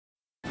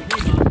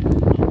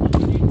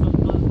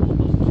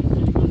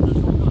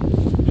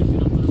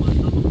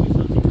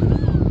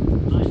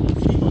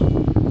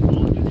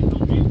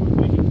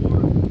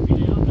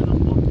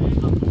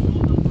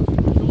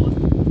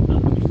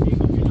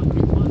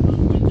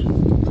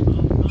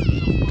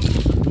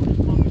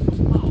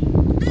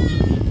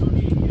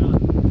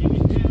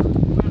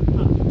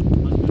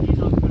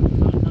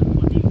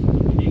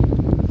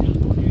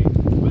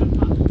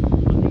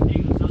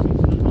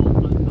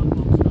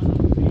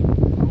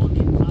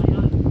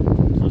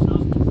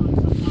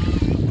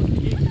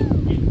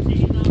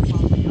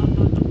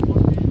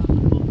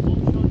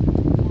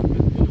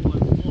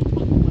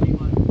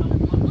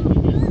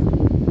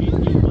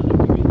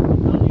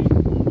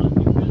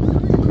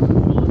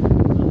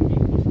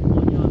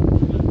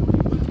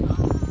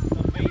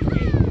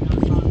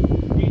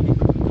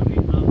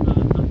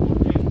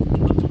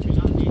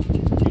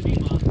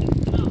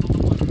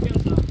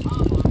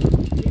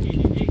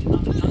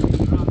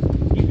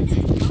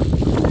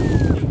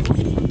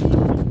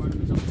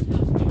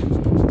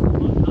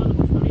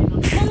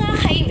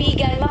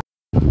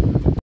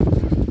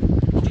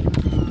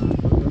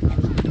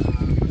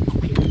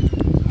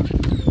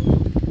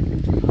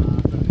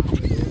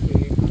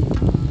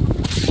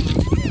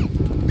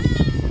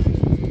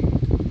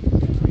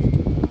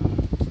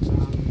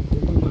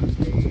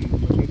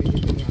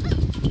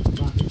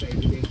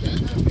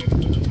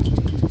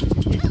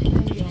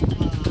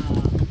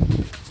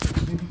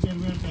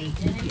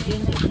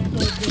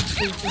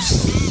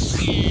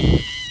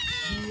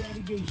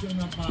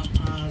Ramos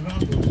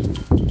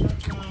that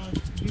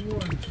the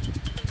words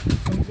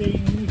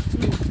containing his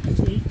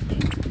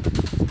statement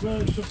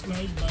were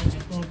supplied by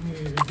Attorney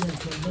Regent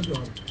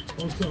Salvador,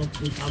 also of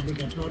the Public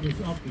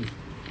Attorney's Office,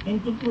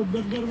 and to prove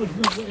that there was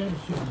no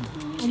coercion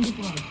on the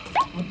part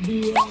of the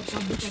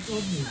public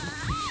attorney.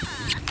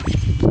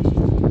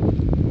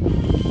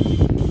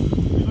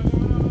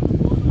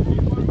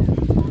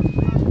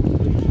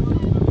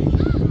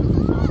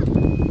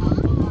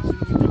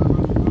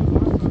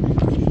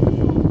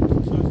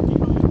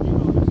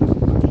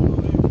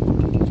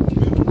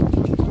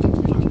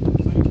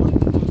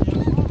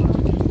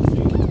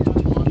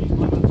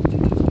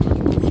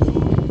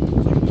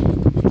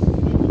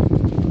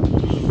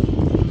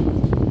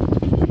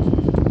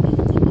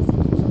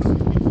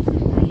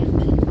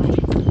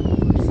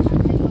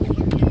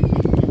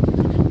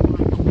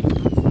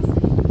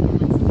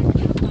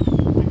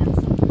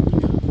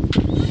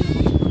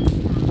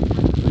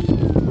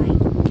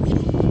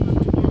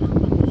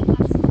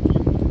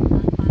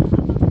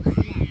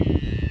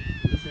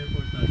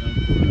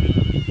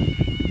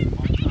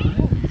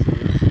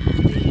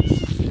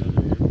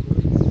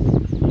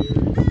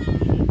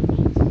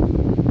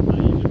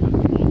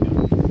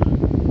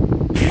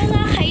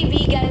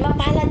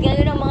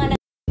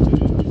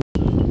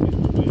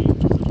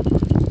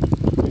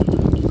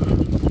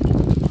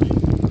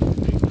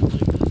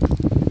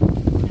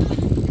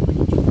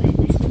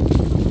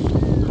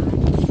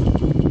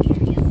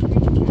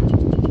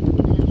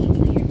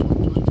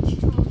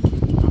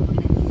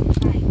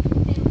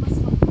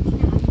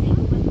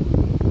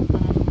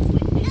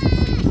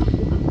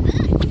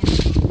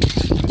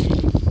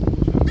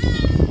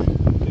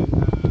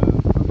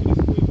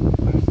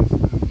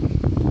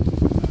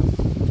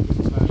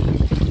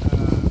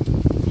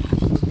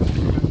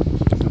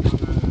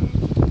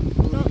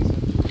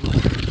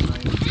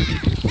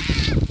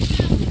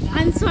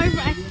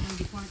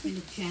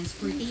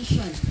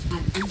 Transportation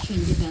at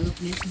Asian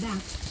Development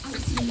Bank ang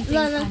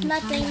isinipin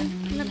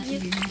ng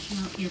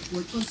International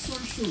Airport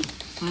Consortium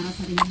para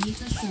sa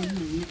rehabilitasyon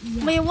ng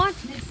NAIA. Wait, what?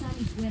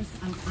 Nagsaligwes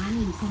ang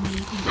anim sa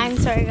mga I'm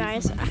sorry,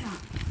 guys. at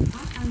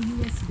ang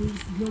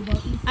US-based global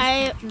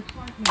infrastructure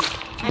partner.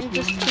 I'm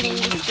just playing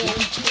this game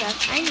because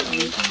I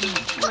really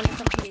want to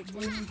complete it.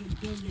 100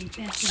 billion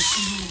pesos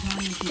ang halaga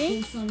ng Okay?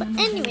 proposal But na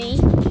anyway,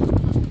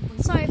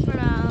 sorry for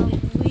the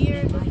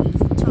weird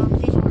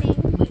talking thing.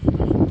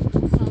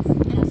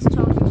 Let's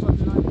talk about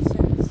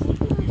nonsense.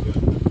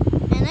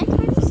 And I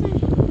kind of said,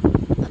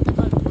 what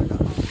about word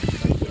of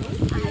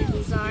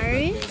I'm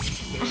sorry.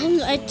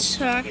 I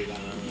talk.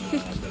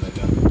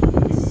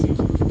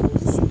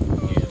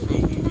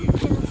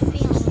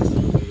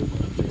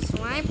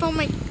 Swipe on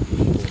my.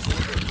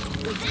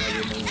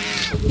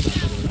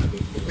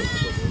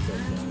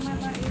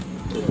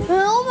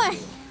 Oh my.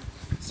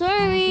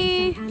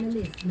 Sorry.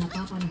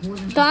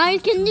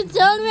 Guys, can you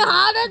tell me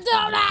how to do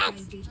that?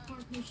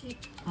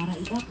 Para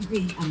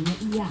i-upgrade ang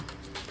NAIA.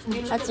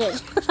 That's it.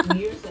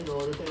 Years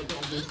ago, the Philippine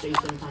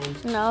administration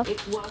times, No, it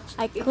was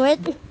I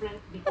quit.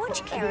 Which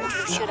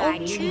character should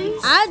I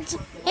choose?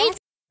 Hey.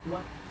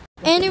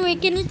 Anyway,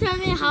 can you tell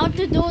me how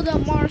to do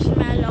the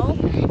marshmallow?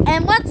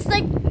 And what's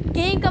the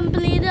game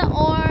completed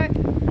or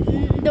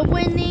the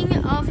winning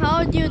of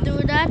how do you do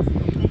that?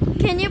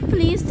 Can you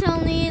please tell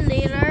me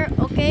later,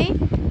 okay?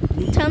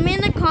 Tell me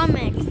in the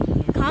comments.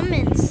 Tell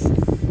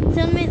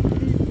me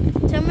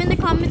in the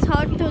comments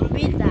how to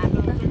beat that.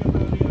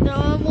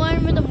 The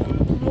one with the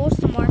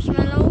most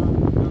marshmallow.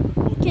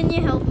 Can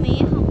you help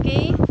me,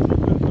 okay?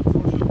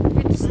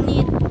 I just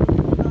need your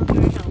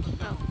help.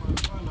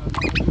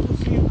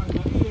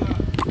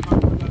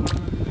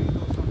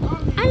 Oh.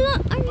 I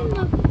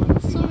love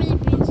so many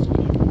beans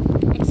today,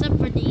 except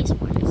for these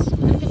ones.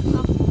 I can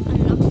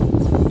unlock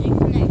something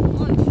like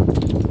one.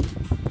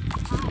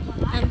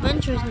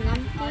 Adventures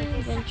Mountain,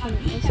 Adventure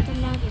Easter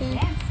Mountain,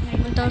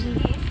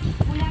 1000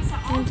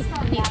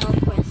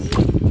 conquest.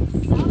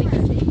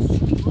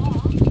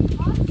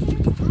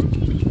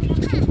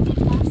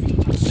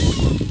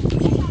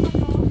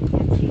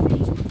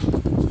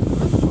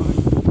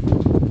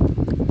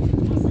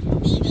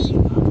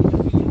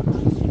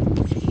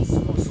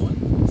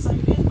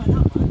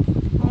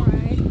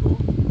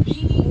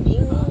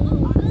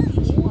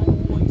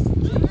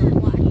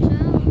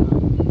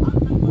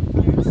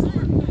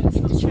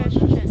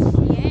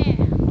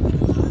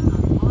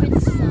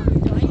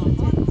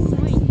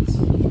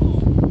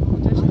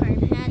 There's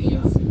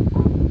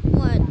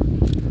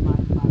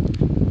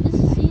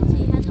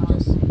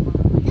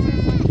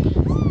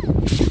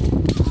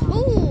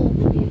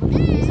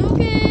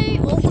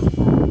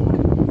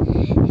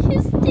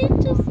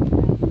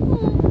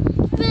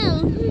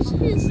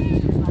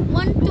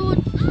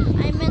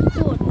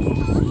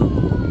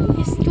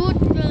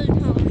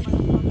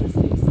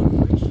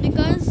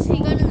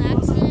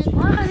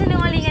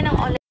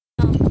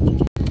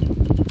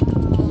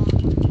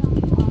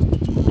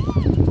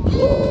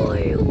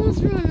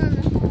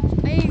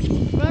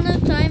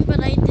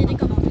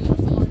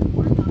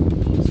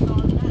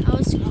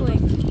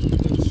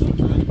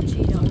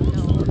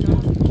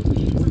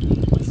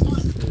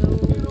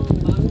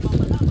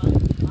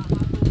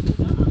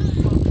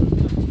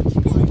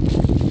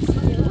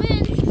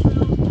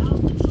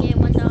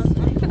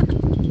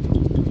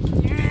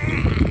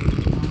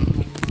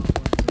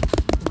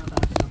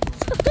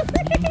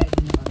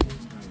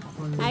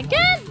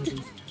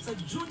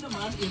June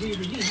naman,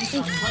 i-release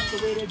ang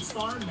much-awaited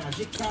Star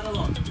Magic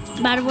Catalog.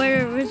 But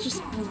we're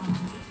just.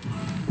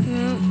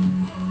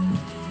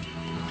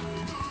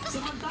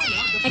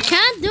 I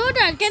can't do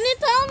that. Can you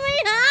tell me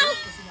how?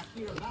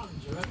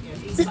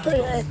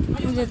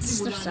 That's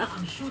stuff.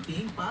 Ang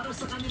shooting para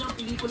sa kanilang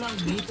pelikulang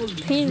Maple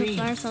Leaf Painting the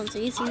Dreams. flower sounds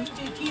easy. Ayon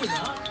kay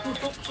Kira,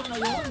 tutok siya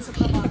ngayon sa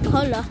trabaho.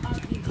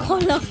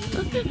 Cola.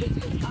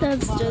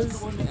 That's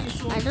just.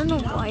 I don't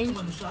know why.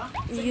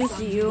 Use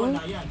you.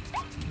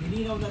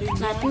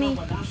 Not me.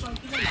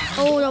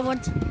 Oh, the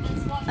what?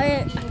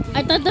 I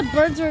thought the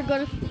birds were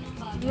gonna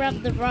grab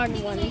the brown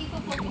one.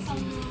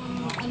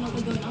 Ano ko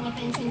doon, ang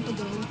attention ko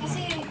doon.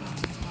 Kasi,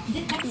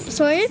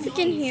 Sorry if you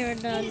can hear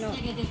the no.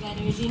 negative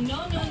energy.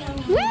 No.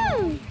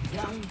 Woo!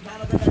 Yang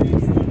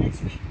darating sila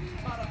next week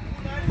para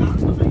punan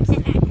ang mga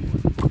exciting.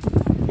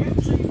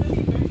 MJ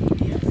Felipe,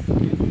 yes.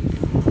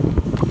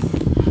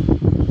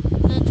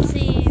 Let's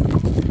see.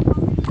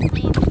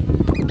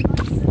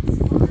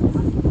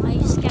 I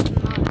just kept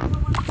him on.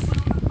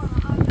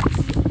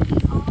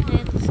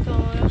 Let's go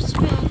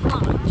spin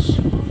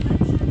launch.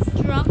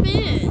 Drop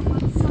it.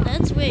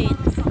 Let's wait.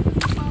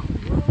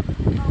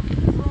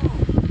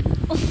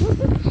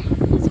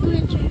 It's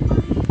glitching.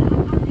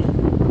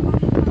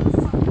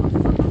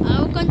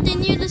 I'll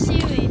continue the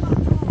series.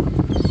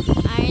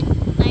 I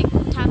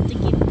have to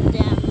keep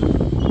them.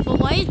 But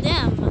why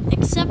them?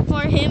 Except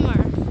for him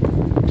or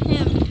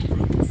him.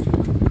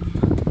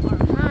 Or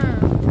her.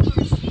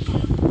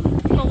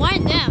 But why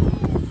them?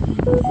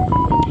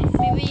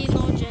 Maybe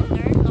no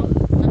gender? No.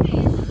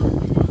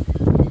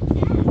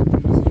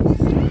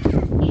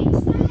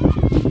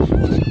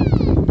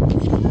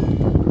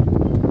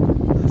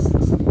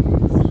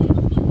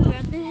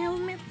 Grab the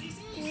helmet.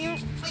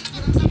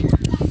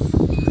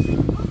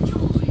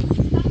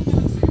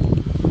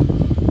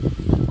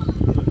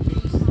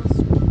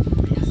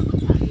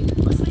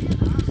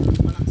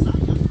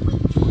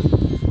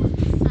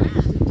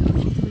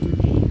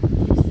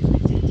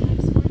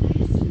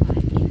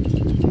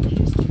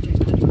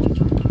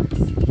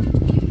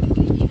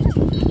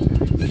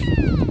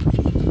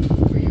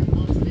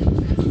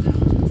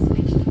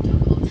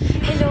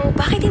 Hello,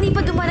 bakit hindi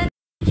pa dumarating?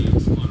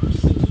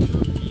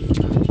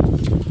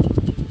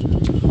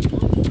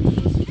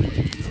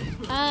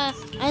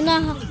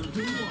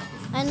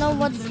 I know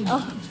what's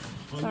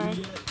sorry.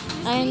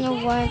 I know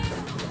what's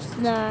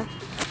the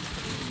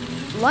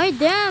why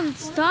them?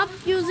 Stop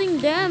using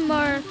them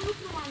or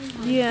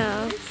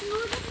yeah.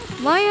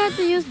 Why you have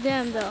to use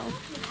them though?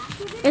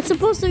 It's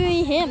supposed to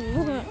be him.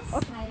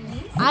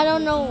 I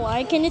don't know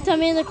why. Can you tell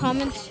me in the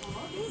comments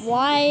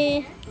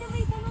why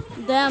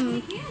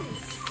them?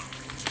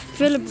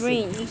 Fill a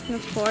brain,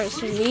 of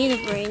course. You need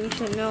a brain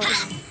to know.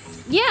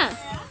 Yeah.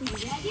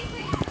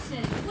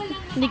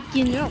 Like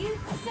you know.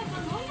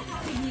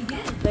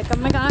 Like oh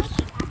my gosh.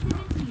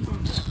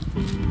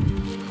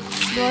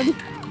 Good.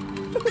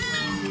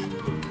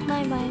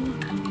 Bye bye.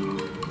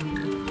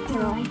 The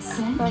right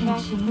scent Bye can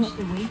bye. change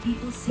the way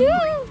people see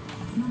you.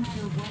 No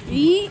matter what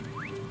Eat.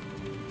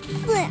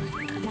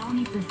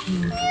 downy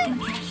perfume,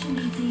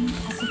 encapsulating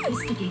a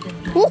sophisticated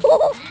blend.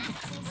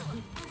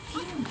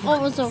 Oh,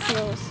 it was so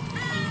close.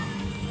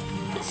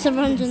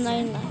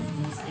 799.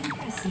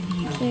 Impressive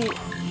you.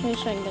 Pretty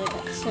sure I'm gonna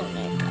get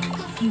 799.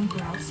 Perfume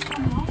brows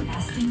from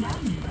long-lasting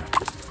downy.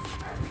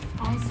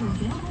 Also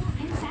available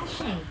in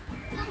sachet.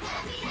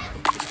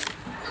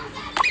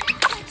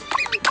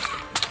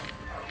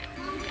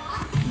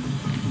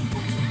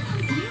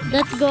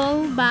 Let's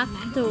go back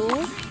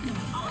to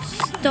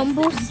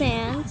Stumble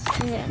Sands.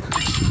 Yeah.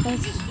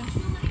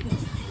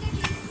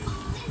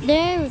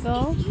 There we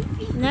go.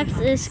 Next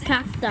is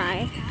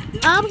Cacti.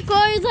 Of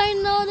course, I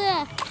know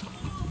that.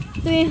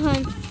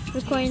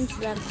 300 coins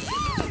left.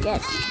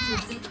 Yes.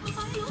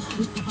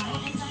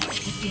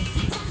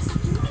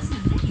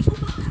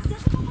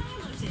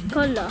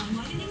 Cola.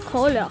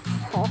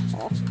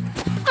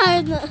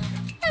 I'm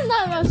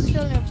not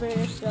Australian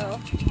British though.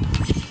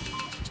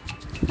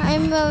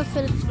 I'm a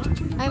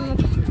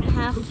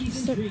half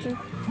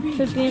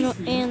Filipino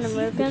and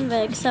American,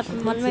 but except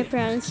one of my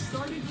parents.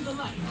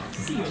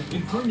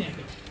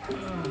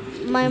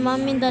 My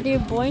mom and daddy are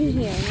born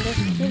here in the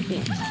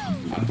Philippines,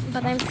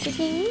 but I'm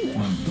speaking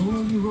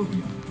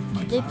English.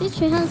 They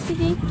teach you how to speak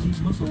English?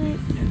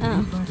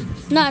 Oh,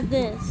 not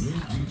this.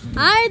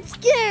 I'm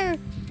scared.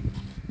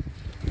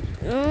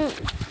 Oh,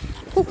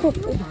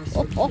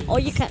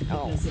 you can't.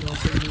 Oh, I'm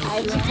supposed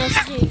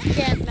to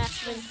get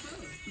messed with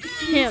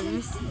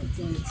him.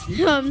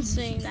 I'm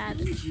saying that.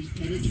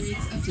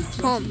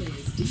 Tom.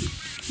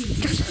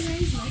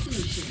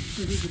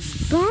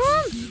 Tom.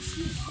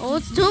 Oh,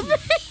 it's too big.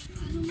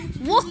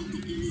 What?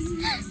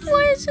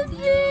 Why is it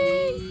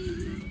big?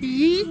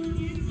 Yeet.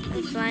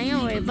 I'm flying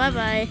away. Bye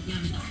bye.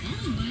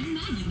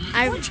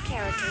 Which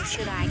character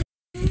should I?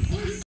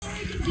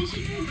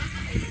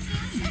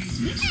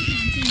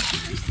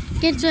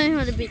 Can't tell you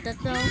how to beat that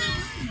though.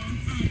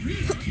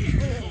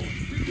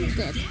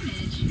 Good.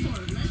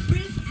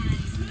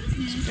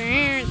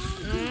 Spirit.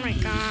 Oh my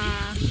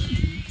gosh.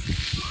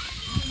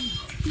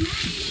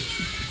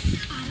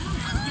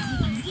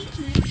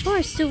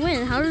 is to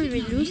win. How did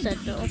we lose that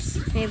though?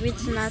 Maybe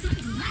it's not.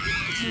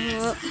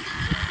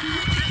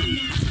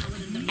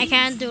 I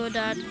can't do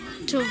that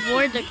to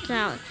avoid the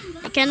cloud.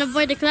 I can't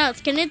avoid the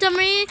clouds. Can you tell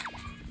me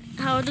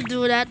how to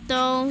do that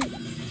though?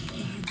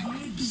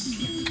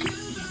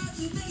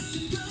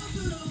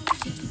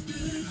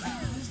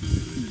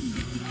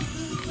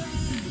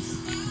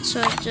 So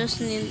I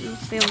just need a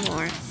few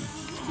more.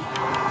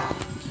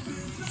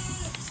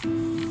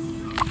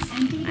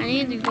 I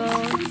need to go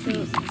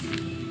to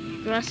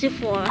Grassy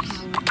Forest.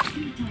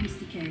 Times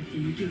the character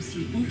gives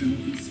you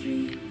ultimately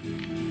straight,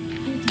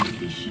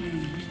 ultimately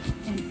shiny,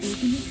 and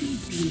ultimately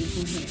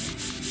beautiful hair.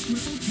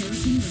 Triple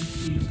Keratin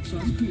Rescue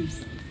from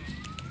Creamside.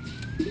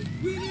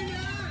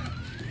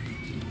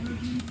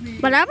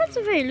 What happens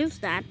if I lose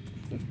that?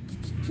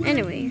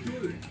 Anyway.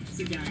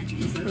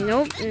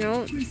 Nope,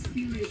 nope.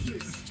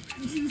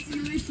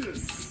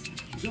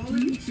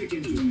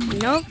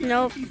 Nope,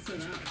 nope.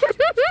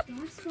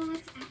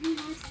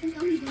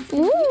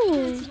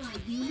 Ooh.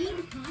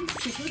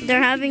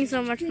 They're having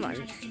so much fun.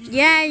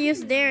 Yeah, I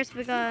use theirs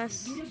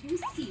because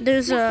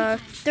there's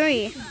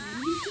 3.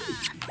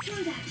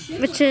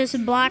 Which is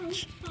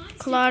Botch,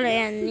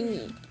 Claudia, and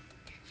Nini.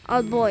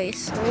 All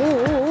boys.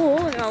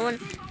 Oh, no one.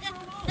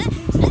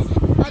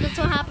 Oh, that's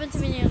what happens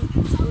when you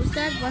lose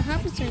that. What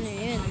happens when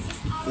you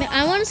win?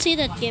 I want to see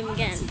that game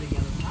again.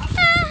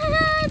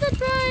 That's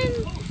fine.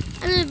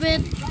 A little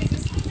bit.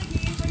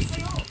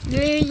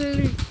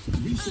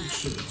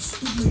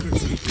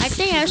 I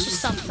think I should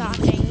stop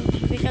talking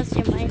because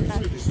you might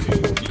not.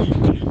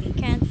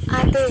 Can't.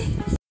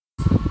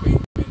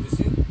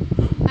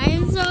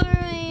 I'm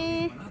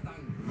sorry.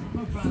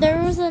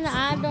 There was an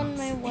ad on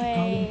my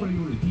way.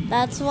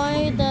 That's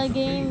why the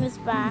game is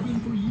back.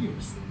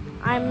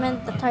 I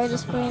meant the title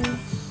screen.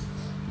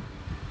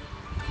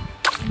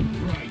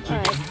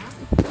 Alright.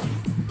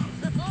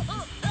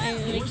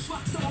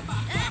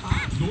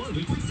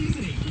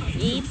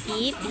 Beep,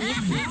 beep, beep,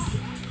 beep.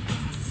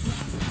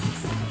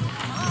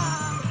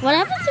 What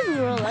happens in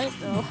real life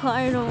though?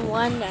 I don't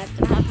want that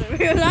to happen in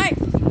real life.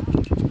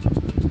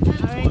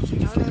 Alright,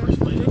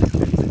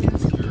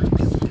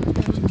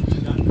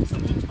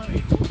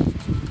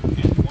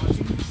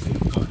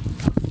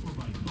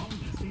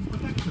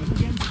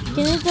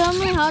 can you tell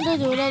me how to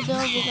do that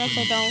though? Because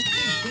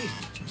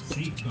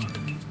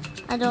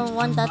I don't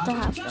want that to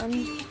happen.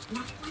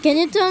 Can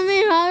you tell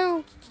me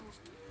how?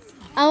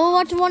 I will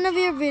watch one of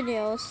your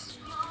videos.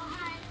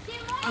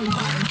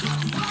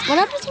 What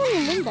happens when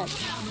you win that?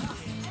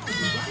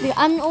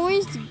 I'm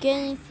always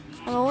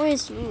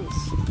lose.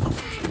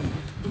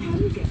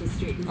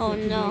 Oh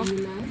no.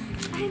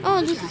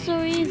 Oh, this is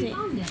so easy.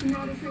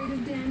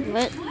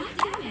 What?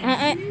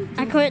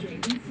 I quit.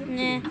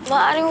 Nah.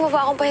 Maaari mo ba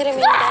akong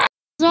pahiramin?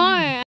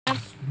 Sorry.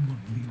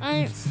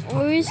 I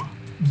always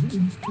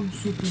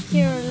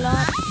hear a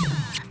lot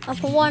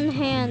of one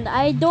hand.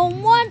 I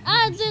don't want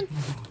ads in.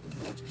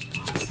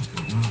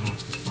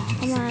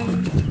 Come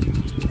on.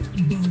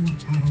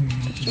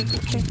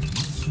 Picture.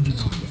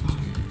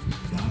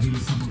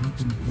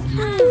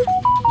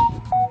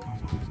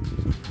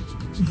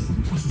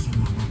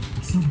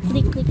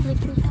 Click, click, click,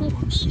 click, click.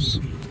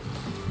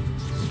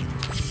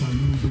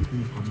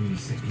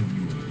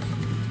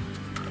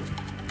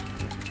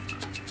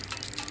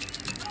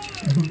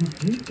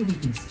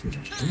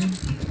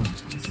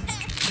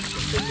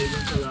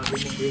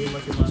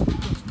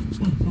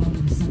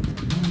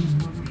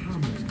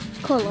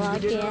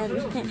 Collagen.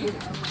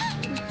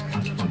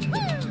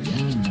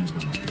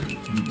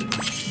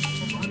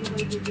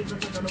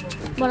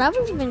 What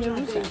happens when you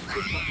lose it?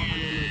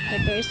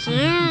 Like very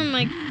soon,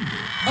 like,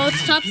 oh,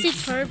 it's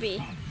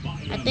topsy-turvy.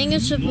 I think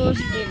it's supposed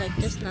to be like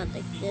this, not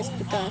like this,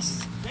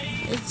 because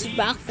it's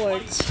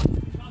backwards.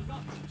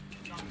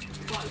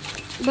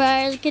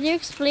 But can you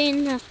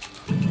explain?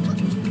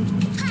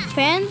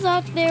 Fans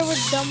out there with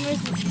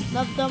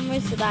love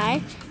Dumbers to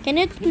Die. Can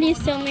you please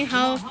tell me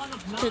how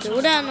to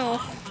do that? No.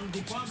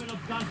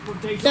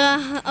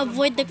 To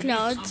avoid the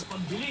clouds.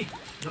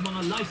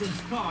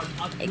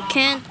 I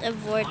can't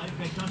avoid.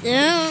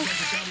 No.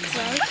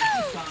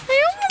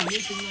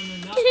 He's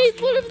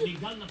full of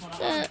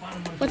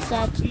what's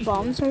that?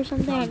 Bombs or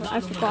something? I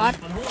forgot.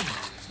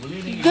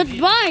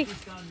 Goodbye.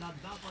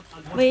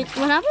 Wait,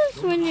 what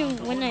happens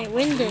when I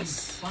win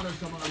this?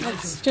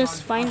 Let's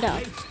just find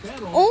out.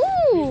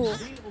 Oh,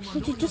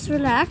 did you just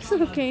relax?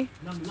 Okay.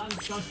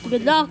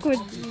 Good luck with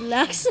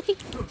relaxing.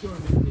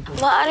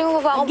 Maaari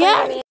mo ba akong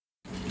pahiramin?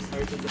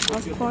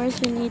 Of course,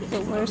 we need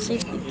to wear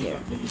safety gear.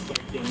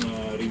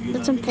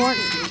 That's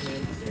important.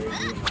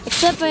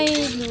 Except I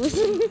lose.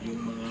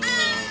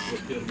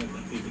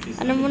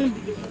 I don't want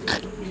to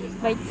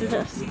bite the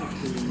dust.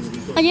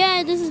 Oh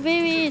yeah, this is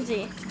very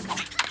easy.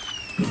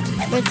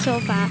 But so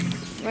fast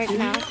right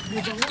now.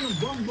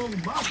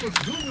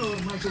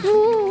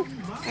 Ooh,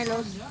 I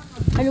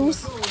lose.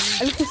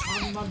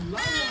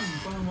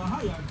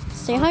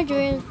 Stay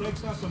hydrated.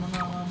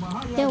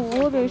 The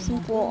water is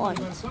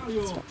important. So,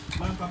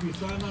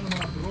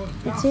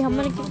 let's see how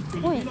many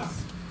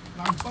points.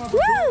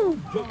 Woo!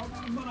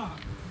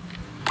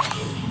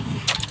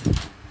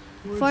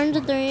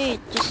 438.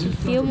 Just a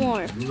few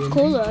more.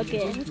 Cooler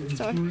again.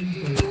 Sorry.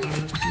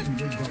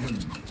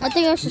 I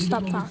think I should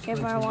stop talking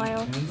for a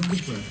while.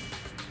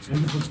 And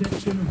the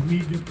protection of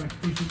media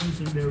practitioners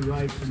and their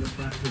rights in the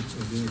practice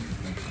of their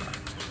profession.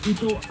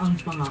 Ito ang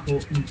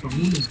pangako ng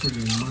Pangulong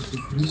Ferdinand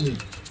Marcos Jr.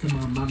 sa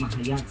mga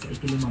mamahayag sa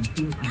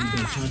ika-50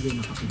 anibersaryo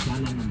ng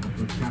kapisanan ng mga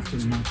broadcaster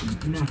ng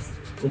Pilipinas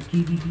o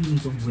KBP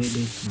nitong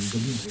Huwebes ng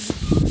gabi.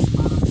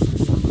 Para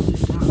sa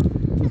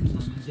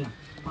ng media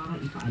para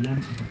ipaalam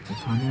ang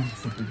katotohanan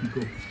sa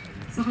publiko.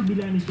 Sa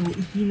kabila nito,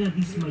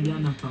 ikinadismaya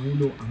ng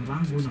Pangulo ang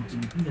ranggo ng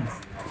Pilipinas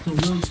sa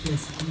World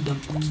Press Freedom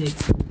Index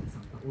ng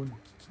isang taon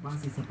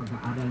base sa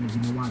pag-aaral na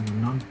ginawa ng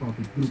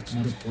non-profit group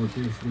na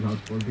Reporters Without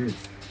Borders.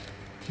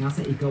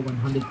 Nasa ika-147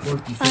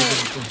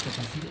 na posto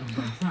kasi ang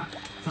bansa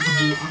sa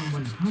kabuuang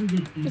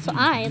 180 sa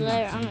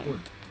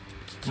report.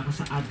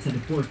 Nakasaad sa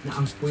report na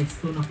ang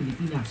pwesto ng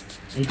Pilipinas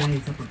ay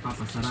dahil sa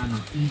pagpapasara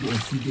ng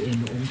ABS-CBN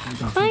noong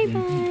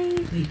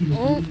 2020 na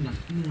itinutuloy na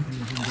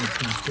pinakamalaking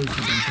broadcaster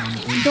sa bansa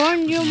noon.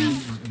 Darn yung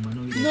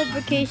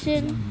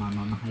notification.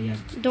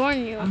 Darn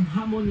you. Ang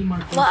hamon ni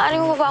Marcos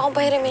Maaari mo ba akong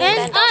pahiramin?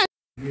 And us.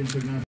 the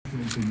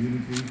international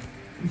community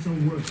is a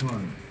work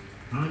hard,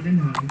 hand in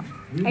hand,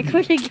 with I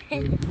could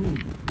again.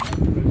 improve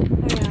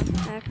Oh yeah,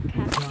 that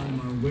cat. climb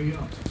our way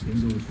up in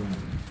those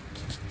ranks.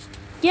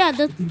 Yeah,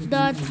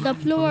 that's the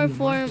plural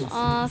form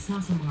of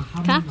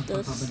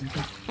cactus.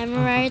 Am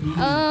I right?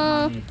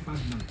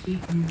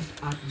 Fake news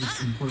at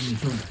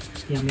disinformation.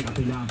 Kaya may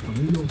apela ang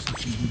Pangulo sa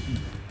PDP.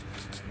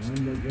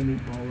 And like any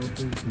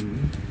powerful tool,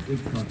 it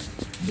cuts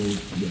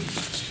both ways.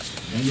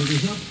 And it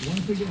is up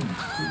once again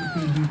to the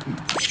PDP.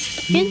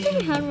 Can't think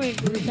how we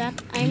do that.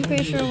 I'm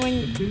pretty sure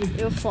when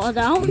you fall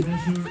down.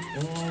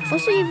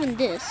 What's even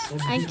this?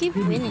 I keep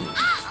winning.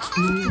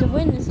 The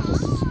win is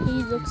just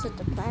he looks at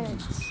the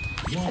planets.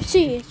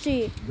 She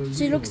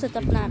looks at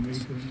the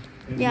planets.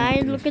 Yeah,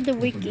 I look at the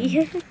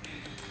wiki.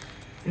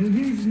 And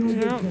here's no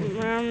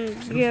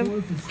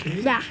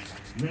Yeah.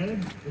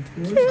 Red, of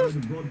course, are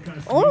the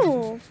broadcast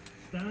Oh.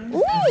 stands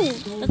Ooh.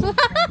 as the That's sole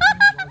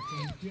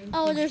what-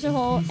 Oh, there's a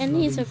hole, and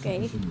he's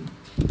okay.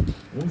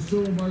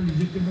 Also of our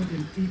legitimate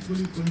and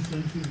equally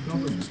consensus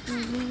government.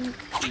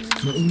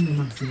 Nauna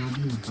nang sinabi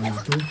ng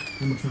palato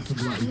na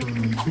magsasagawa ito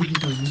ng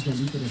digital media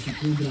literacy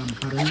program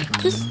para yung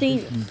Just stay.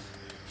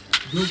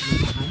 Joke na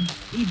tahan,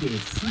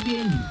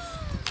 ABS-CBN News.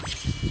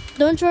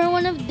 Don't try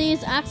one of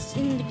these acts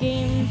in the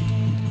game.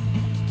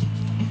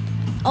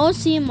 Oh,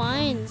 sea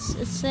mines.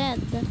 It said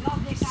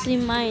sea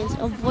mines.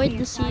 Avoid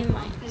the sea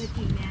mines.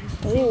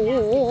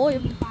 Oh.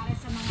 Para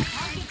sa mga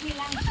target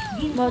nilang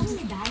ginawang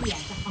medalya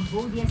sa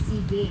Cambodia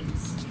Sea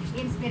Games.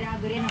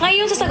 Inspirado rin ang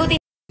Ngayon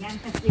sasagutin. yan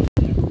sa I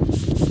want to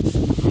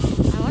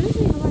see how I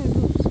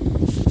lose.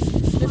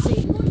 Let's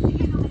see.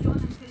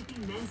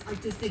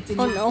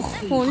 Oh no.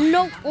 Oh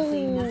no.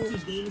 Oh.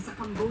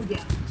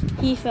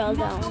 He fell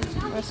down.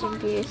 Rest in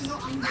peace.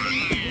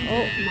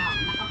 Oh.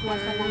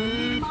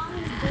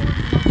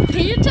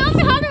 Can you tell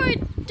me how do I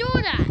do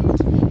that?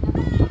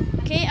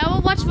 Okay, I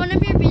will watch one of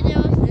your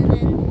videos and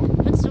then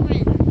what's the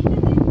win?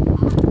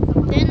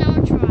 Then I'll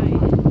try.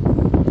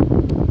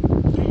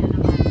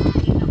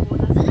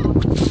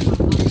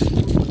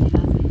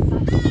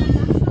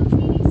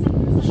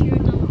 Sure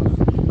don't.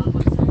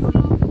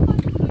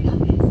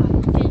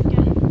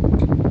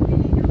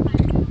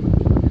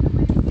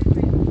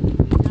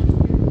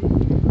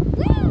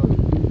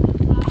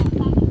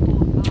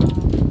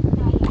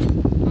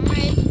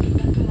 Alright.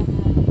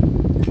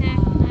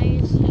 Cacti.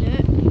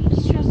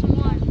 Let's try some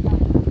more.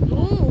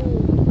 Ooh.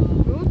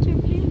 Rotor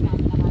blue.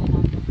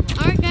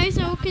 Alright guys,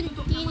 I will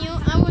continue.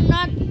 I will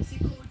not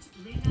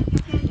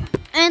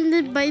end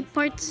it by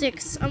part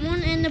 6. I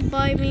want to end it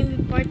by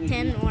maybe part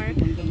 10 or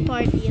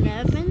part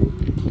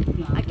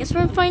 11. I guess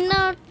we'll find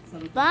out.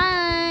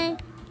 Bye.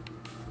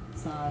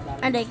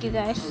 I thank you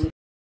guys.